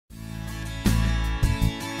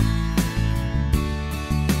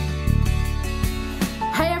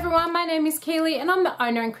everyone, my name is Keely and I'm the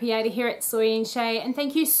owner and creator here at Soy and Shea, and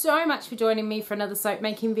thank you so much for joining me for another soap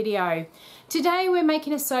making video. Today we're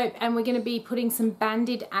making a soap and we're going to be putting some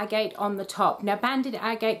Banded Agate on the top. Now Banded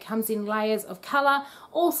Agate comes in layers of colour,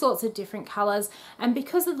 all sorts of different colours, and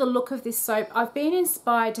because of the look of this soap I've been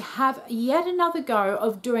inspired to have yet another go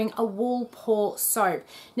of doing a wool pour soap.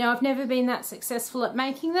 Now I've never been that successful at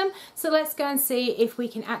making them, so let's go and see if we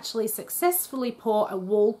can actually successfully pour a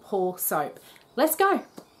wool pour soap. Let's go.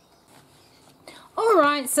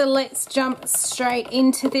 Alright, so let's jump straight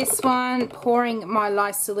into this one, pouring my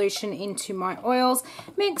lye solution into my oils,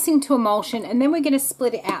 mixing to emulsion, and then we're going to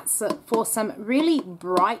split it out for some really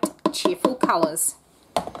bright, cheerful colours.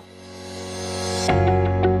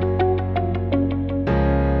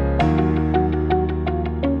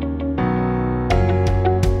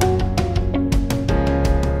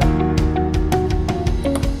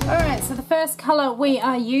 First colour we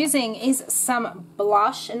are using is some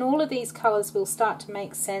blush, and all of these colours will start to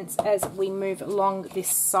make sense as we move along this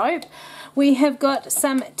soap. We have got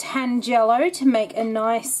some Tangelo to make a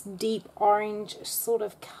nice deep orange sort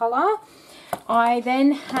of colour. I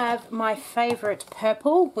then have my favourite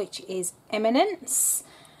purple, which is Eminence,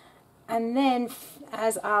 and then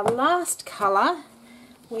as our last colour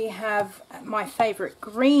we have my favourite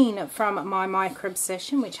green from my Micro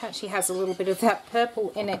Obsession, which actually has a little bit of that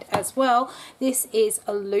purple in it as well. This is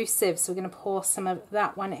Elusive, so we're going to pour some of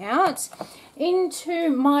that one out.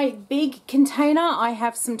 Into my big container I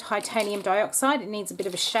have some titanium dioxide. It needs a bit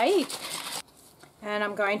of a shake. And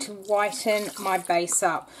I'm going to whiten my base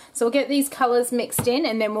up. So we'll get these colours mixed in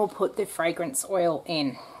and then we'll put the fragrance oil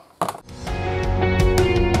in.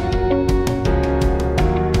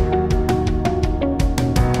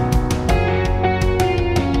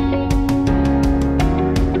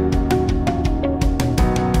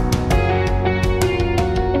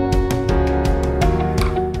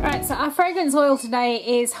 Fragrance oil today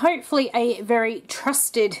is hopefully a very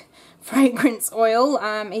trusted fragrance oil.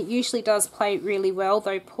 It usually does play really well,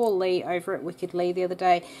 though poor Lee over at Wicked Lee the other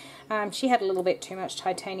day, she had a little bit too much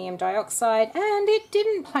titanium dioxide and it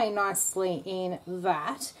didn't play nicely in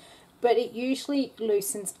that, but it usually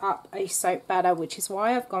loosens up a soap batter, which is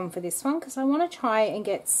why I've gone for this one, because I want to try and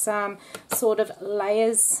get some sort of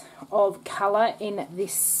layers of colour in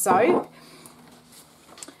this soap.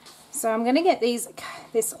 So I'm going to get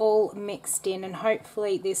this all mixed in, and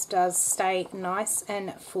hopefully this does stay nice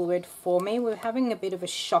and fluid for me. We're having a bit of a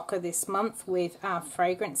shocker this month with our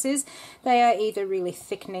fragrances. They are either really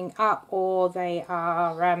thickening up or they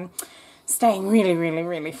are staying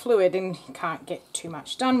really fluid and you can't get too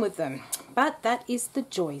much done with them. But that is the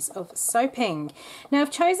joys of soaping. Now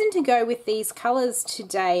I've chosen to go with these colours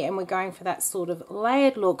today, and we're going for that sort of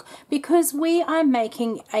layered look because we are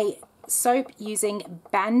making a soap using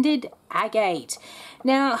Banded Agate.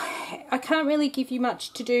 Now I can't really give you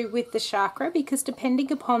much to do with the chakra because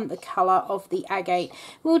depending upon the colour of the agate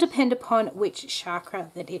will depend upon which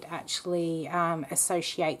chakra that it actually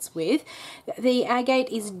associates with. The agate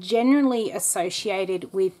is generally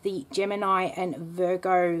associated with the Gemini and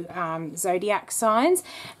Virgo zodiac signs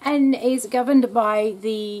and is governed by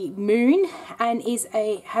the moon and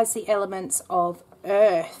has the elements of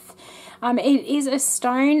earth. It is a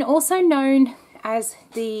stone also known as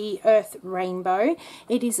the earth rainbow.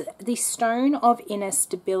 It is the stone of inner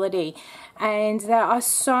stability, and there are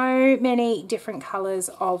so many different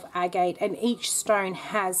colours of agate, and each stone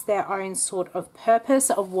has their own sort of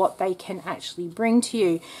purpose of what they can actually bring to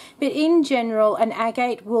you. But in general, an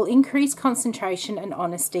agate will increase concentration and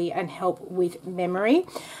honesty and help with memory.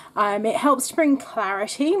 It helps to bring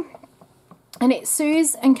clarity, and it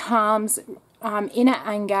soothes and calms inner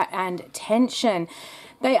anger and tension.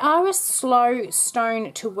 They are a slow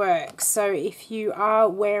stone to work, so if you are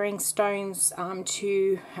wearing stones as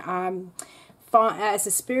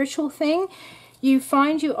a spiritual thing, you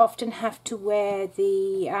find you often have to wear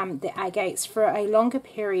the agates for a longer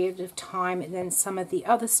period of time than some of the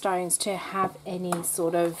other stones to have any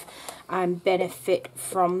sort of benefit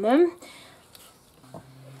from them.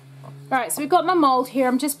 Alright, so we've got my mould here.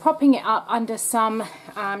 I'm just propping it up under some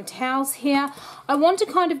towels here. I want to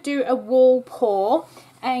kind of do a wool pour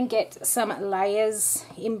and get some layers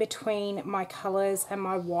in between my colours and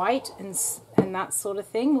my white and that sort of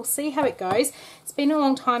thing. We'll see how it goes. It's been a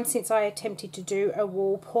long time since I attempted to do a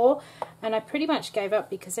wool pour, and I pretty much gave up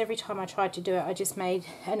because every time I tried to do it I just made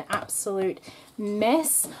an absolute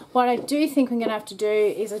mess. What I do think I'm going to have to do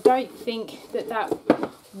is I don't think that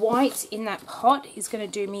white in that pot is going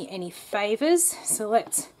to do me any favours, so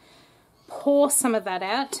let's pour some of that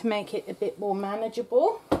out to make it a bit more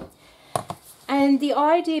manageable. And the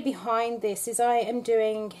idea behind this is I am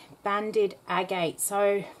doing Banded Agate.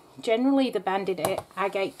 So generally the Banded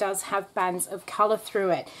Agate does have bands of colour through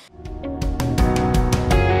it.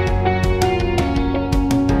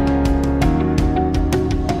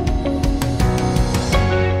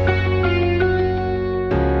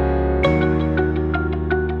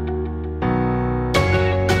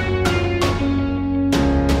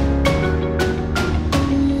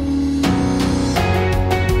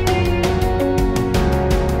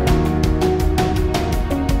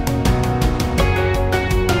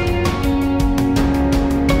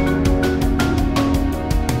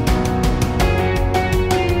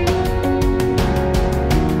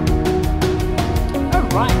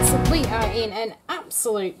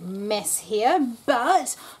 Absolute mess here,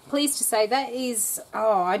 but pleased to say that is,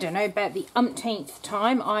 oh, I don't know, about the umpteenth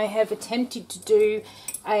time I have attempted to do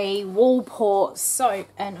a wall pour soap,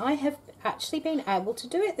 and I have actually been able to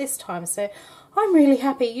do it this time, so I'm really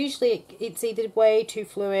happy. Usually it's either way too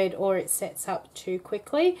fluid or it sets up too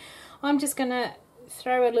quickly. I'm just gonna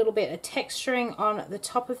throw a little bit of texturing on the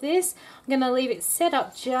top of this. I'm going to leave it set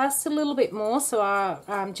up just a little bit more so our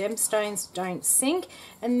gemstones don't sink,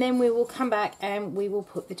 and then we will come back and we will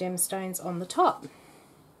put the gemstones on the top.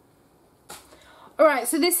 Alright,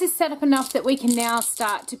 so this is set up enough that we can now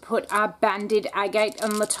start to put our Banded Agate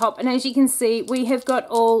on the top, and as you can see we have got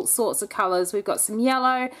all sorts of colours. We've got some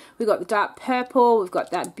yellow, we've got the dark purple, we've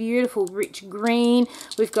got that beautiful rich green,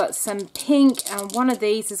 we've got some pink, and one of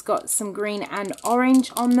these has got some green and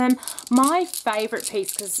orange on them. My favourite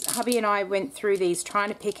piece, because hubby and I went through these trying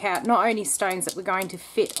to pick out not only stones that were going to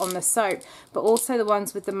fit on the soap, but also the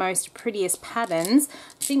ones with the most prettiest patterns.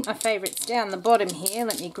 I think my favourite's down the bottom here.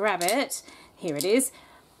 Let me grab it. Here it is.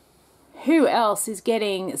 Who else is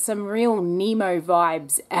getting some real Nemo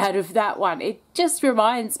vibes out of that one? It just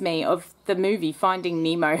reminds me of the movie Finding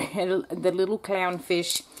Nemo, the little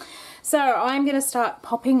clownfish. So I'm going to start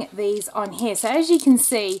popping these on here. So as you can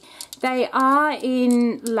see, they are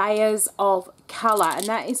in layers of colour, and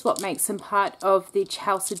that is what makes them part of the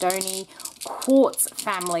Chalcedony quartz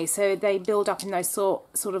family. So they build up in those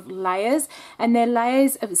sort of layers, and they're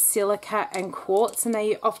layers of silica and quartz, and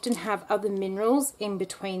they often have other minerals in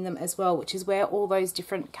between them as well, which is where all those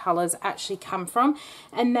different colours actually come from.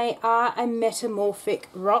 And they are a metamorphic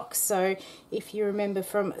rock, so if you remember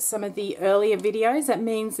from some of the earlier videos, that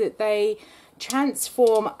means that they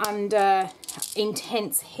transform under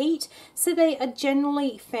intense heat, so they are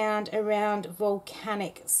generally found around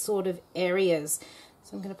volcanic sort of areas.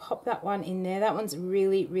 So I'm going to pop that one in there. That one's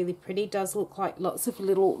really, really pretty. Does look like lots of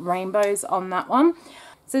little rainbows on that one.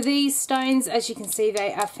 So these stones, as you can see,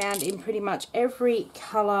 they are found in pretty much every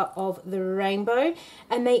colour of the rainbow,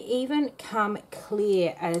 and they even come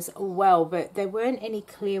clear as well, but there weren't any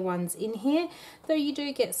clear ones in here, though you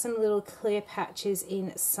do get some little clear patches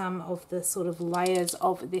in some of the sort of layers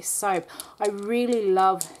of this soap. I really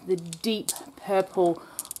love the deep purple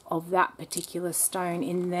of that particular stone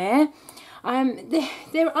in there.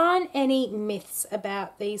 There aren't any myths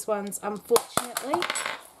about these ones, unfortunately.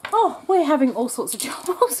 Oh, we're having all sorts of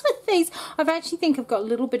troubles with these. I actually think I've got a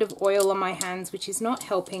little bit of oil on my hands, which is not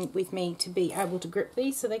helping with me to be able to grip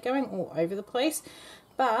these, so they're going all over the place.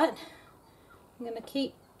 But I'm going to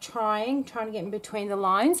keep trying to get in between the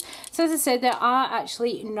lines. So as I said, there are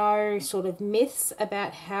actually no sort of myths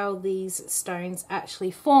about how these stones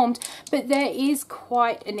actually formed, but there is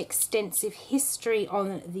quite an extensive history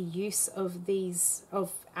on the use of these,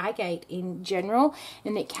 of agate in general,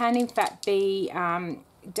 and it can in fact be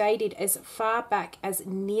dated as far back as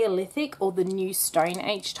Neolithic or the New Stone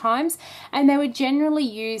Age times, and they were generally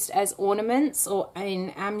used as ornaments or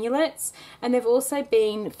in amulets, and they've also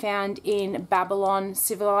been found in Babylon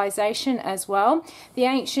civilization as well. The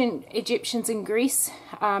ancient Egyptians and Greece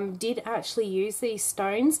did actually use these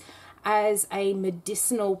stones as a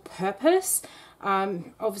medicinal purpose.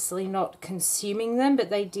 Obviously not consuming them,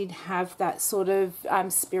 but they did have that sort of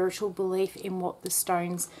spiritual belief in what the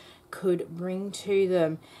stones could bring to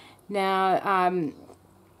them. Now,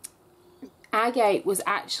 agate was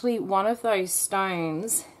actually one of those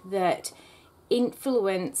stones that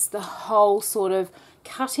influenced the whole sort of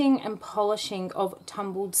cutting and polishing of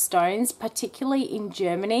tumbled stones, particularly in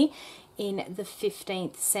Germany in the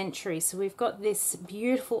 15th century. So we've got this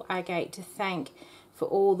beautiful agate to thank for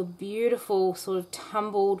all the beautiful sort of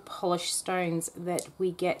tumbled polished stones that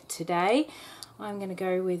we get today. I'm going to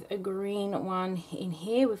go with a green one in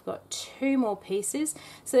here. We've got 2 more pieces.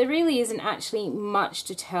 So there really isn't actually much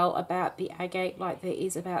to tell about the agate like there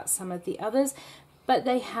is about some of the others, but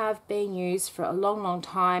they have been used for a long, long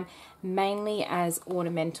time, mainly as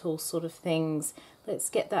ornamental sort of things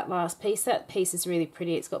Let's get that last piece. That piece is really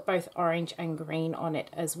pretty. It's got both orange and green on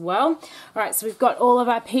it as well. All right, so we've got all of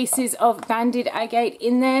our pieces of Banded Agate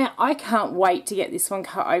in there. I can't wait to get this one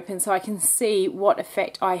cut open so I can see what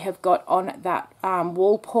effect I have got on that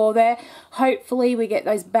wall pour there. Hopefully we get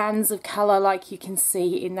those bands of colour like you can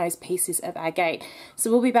see in those pieces of agate.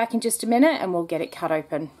 So we'll be back in just a minute and we'll get it cut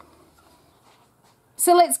open.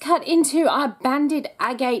 So let's cut into our Banded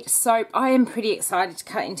Agate soap. I am pretty excited to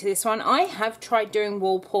cut into this one. I have tried doing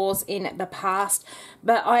wall pours in the past,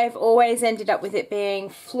 but I have always ended up with it being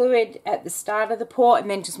fluid at the start of the pour and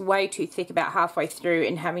then just way too thick about halfway through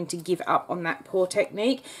and having to give up on that pour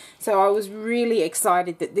technique. So I was really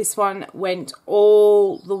excited that this one went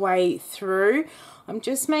all the way through. I'm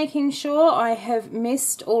just making sure I have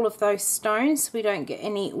missed all of those stones so we don't get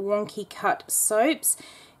any wonky cut soaps.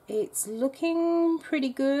 It's looking pretty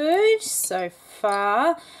good so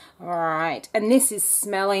far. Alright, and this is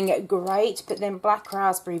smelling great, but then black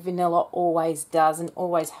raspberry vanilla always does and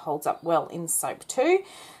always holds up well in soap too.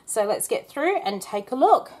 So let's get through and take a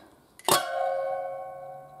look.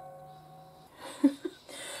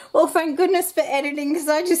 Well, thank goodness for editing, because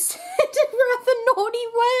I just said a rather naughty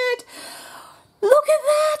word. Look at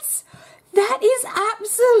that! That is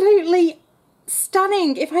absolutely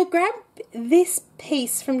stunning. If I grab this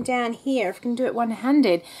piece from down here, if I can do it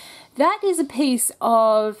one-handed, that is a piece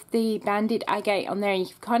of the Banded Agate on there, and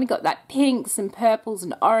you've kind of got that pinks and purples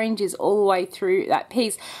and oranges all the way through that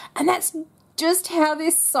piece, and that's just how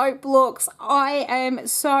this soap looks. I am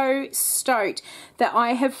so stoked that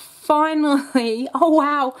I have finally, oh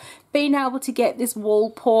wow, been able to get this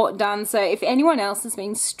wall pour done. So if anyone else has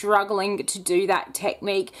been struggling to do that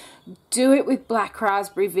technique, do it with black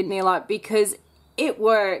raspberry vanilla, because it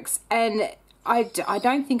works, and I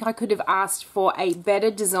don't think I could have asked for a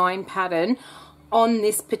better design pattern on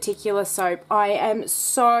this particular soap. I am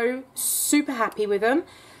so super happy with them.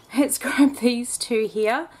 Let's grab these two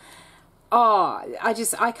here. Oh,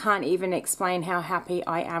 I can't even explain how happy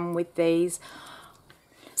I am with these.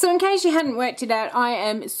 So in case you hadn't worked it out, I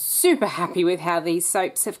am super happy with how these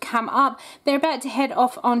soaps have come up. They're about to head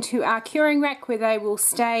off onto our curing rack where they will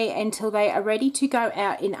stay until they are ready to go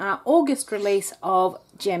out in our August release of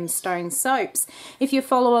Gemstone soaps. If you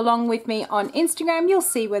follow along with me on Instagram, you'll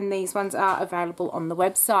see when these ones are available on the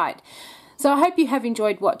website. So I hope you have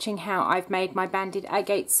enjoyed watching how I've made my Banded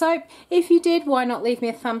Agate soap. If you did, why not leave me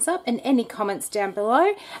a thumbs up and any comments down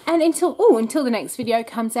below. And until the next video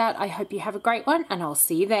comes out, I hope you have a great one, and I'll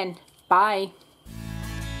see you then. Bye.